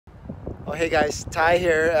Oh, hey guys, Ty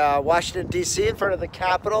here, Washington, D.C. in front of the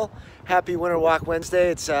Capitol. Happy Winter Walk Wednesday.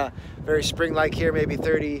 It's very spring-like here, maybe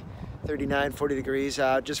 30, 39, 40 degrees.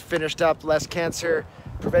 Just finished up Less Cancer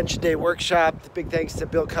Prevention Day workshop. Big thanks to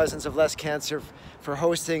Bill Cousins of Less Cancer for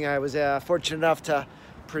hosting. I was fortunate enough to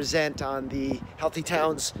present on the Healthy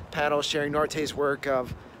Towns panel, sharing Norte's work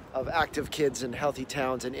of active kids in healthy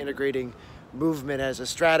towns and integrating movement as a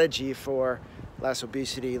strategy for less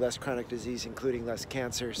obesity, less chronic disease, including less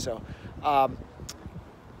cancer. So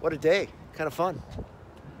what a day, kind of fun.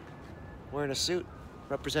 Wearing a suit,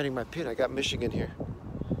 representing my pin. I got Michigan here.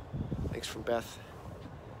 Thanks from Beth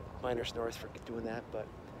Miners North for doing that. But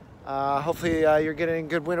hopefully you're getting a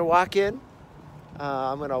good winter walk in.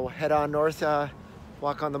 I'm gonna head on north,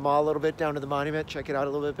 walk on the mall a little bit, down to the monument, check it out a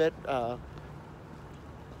little bit.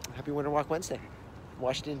 Happy Winter Walk Wednesday.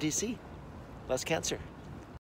 Washington, D.C. Less cancer.